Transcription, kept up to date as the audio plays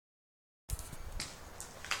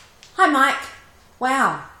Hi Mike.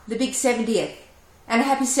 Wow, the big 70th. And a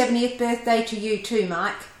happy 70th birthday to you too,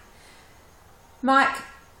 Mike. Mike,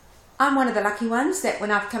 I'm one of the lucky ones that when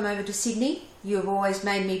I've come over to Sydney, you have always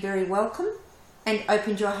made me very welcome and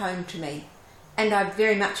opened your home to me. And I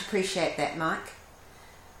very much appreciate that, Mike.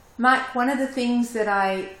 Mike, one of the things that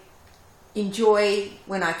I enjoy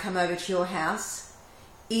when I come over to your house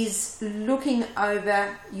is looking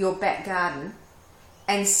over your back garden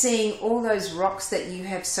and seeing all those rocks that you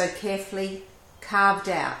have so carefully carved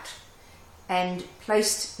out and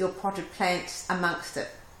placed your potted plants amongst it.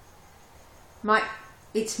 Mike,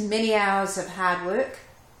 it's many hours of hard work.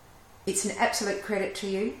 It's an absolute credit to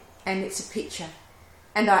you, and it's a picture.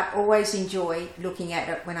 And I always enjoy looking at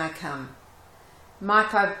it when I come.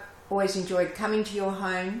 Mike, I've always enjoyed coming to your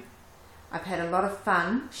home. I've had a lot of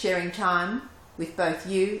fun sharing time with both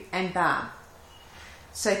you and Barb.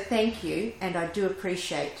 So thank you, and I do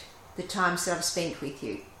appreciate the times that I've spent with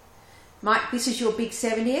you. Mike, this is your big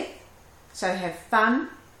 70th, so have fun,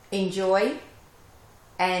 enjoy,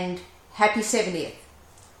 and happy 70th.